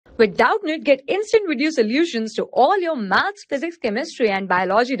With Doubtnut, get instant video solutions to all your maths, physics, chemistry, and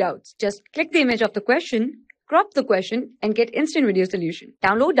biology doubts. Just click the image of the question, crop the question, and get instant video solution.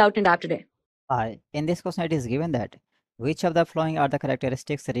 Download Doubtnut app today. In this question, it is given that which of the following are the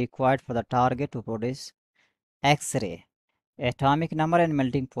characteristics required for the target to produce X-ray? Atomic number and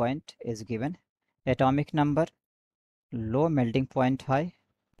melting point is given. Atomic number low, melting point high,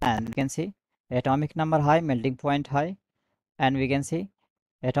 and we can see atomic number high, melting point high, and we can see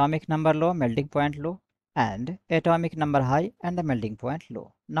atomic number low, melting point low, and atomic number high and the melting point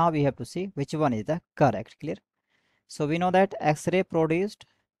low. Now we have to see which one is the correct. Clear? So we know that X-rays produced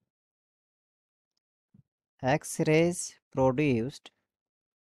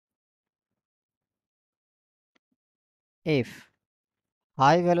if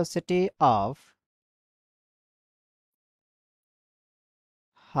high velocity of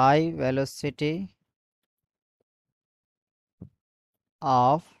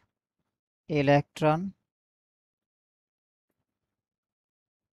electron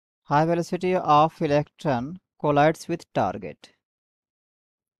collides with target.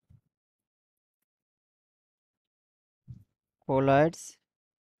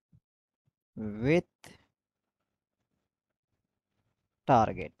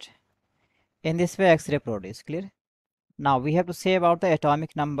 In this way, X-ray produce. Clear? Now we have to say about the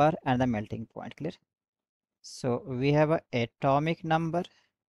atomic number and the melting point. Clear? So we have a atomic number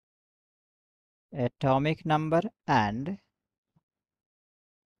and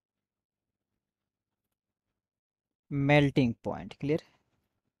melting point. Clear?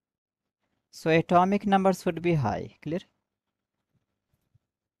 So atomic number should be high. Clear?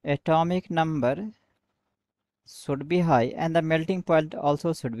 Atomic number should be high and the melting point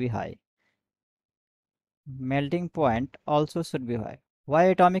also should be high. Why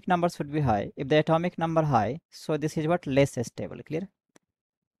atomic number should be high? If the atomic number high, so this is what less stable. Clear?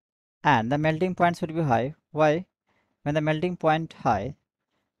 And the melting point should be high. Why? When the melting point high,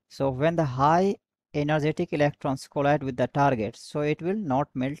 so when the high energetic electrons collide with the target, so it will not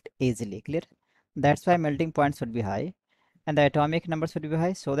melt easily. Clear? That's why melting point should be high and the atomic number should be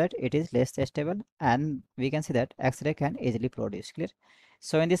high, so that it is less stable, and we can see that X-ray can easily produce. Clear?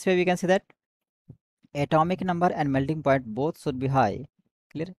 So in this way we can see that atomic number and melting point both should be high.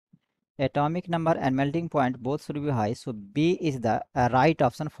 Clear? Atomic number and melting point both should be high, so B is the right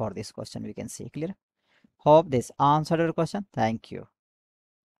option for this question, we can see. Clear? Hope this answered your question. Thank you.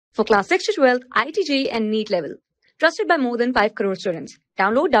 For class 6 to 12, IIT JEE and NEET level. Trusted by more than 5 crore students.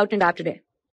 Download Doubtnut app today.